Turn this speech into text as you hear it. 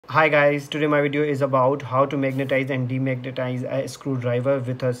Hi guys, today my video is about how to magnetize and demagnetize a screwdriver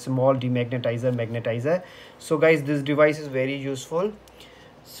with a small magnetizer. So guys, this device is very useful.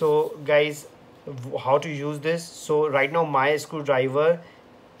 So guys, how to use this? So right now my screwdriver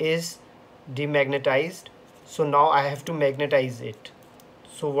is demagnetized. So now I have to magnetize it.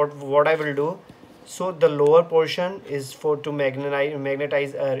 So what I will do, so the lower portion is for to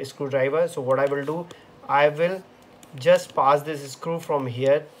magnetize a screwdriver. So what I will do, I will just pass this screw from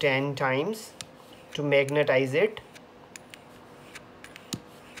here 10 times to magnetize it.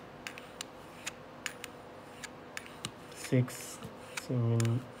 Six,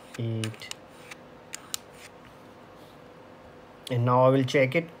 7, 8, and now I will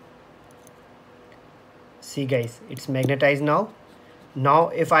check it. See guys, it's magnetized now. Now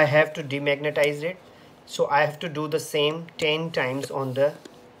if I have to demagnetize it, so I have to do the same 10 times on the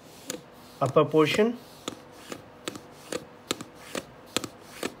upper portion.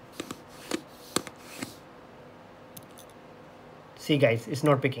 See guys, it's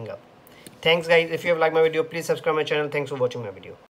not picking up. Thanks guys. If you have liked my video, please subscribe my channel. Thanks for watching my video.